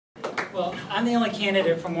Well, I'm the only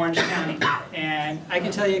candidate from Orange County, and I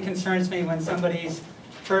can tell you it concerns me when somebody's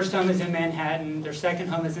first home is in Manhattan, their second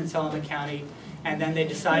home is in Sullivan County, and then they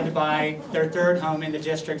decide to buy their third home in the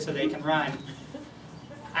district so they can run.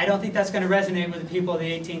 I don't think that's going to resonate with the people of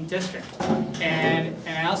the 18th district. And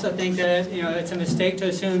I also think that it's a mistake to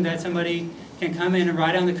assume that somebody can come in and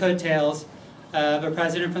ride on the coattails of a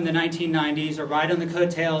president from the 1990s or ride on the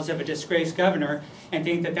coattails of a disgraced governor and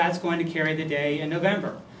think that that's going to carry the day in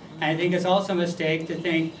November. And I think it's also a mistake to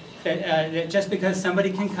think that just because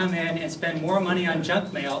somebody can come in and spend more money on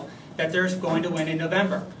junk mail, that they're going to win in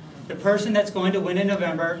November. The person that's going to win in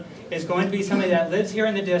November is going to be somebody that lives here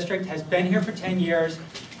in the district, has been here for 10 years,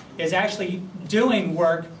 is actually doing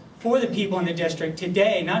work for the people in the district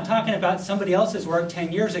today, not talking about somebody else's work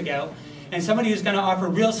 10 years ago, and somebody who's going to offer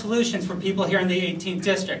real solutions for people here in the 18th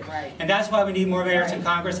district. Right. And that's why we need more mayors in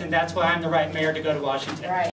Congress, and that's why I'm the right mayor to go to Washington. Right.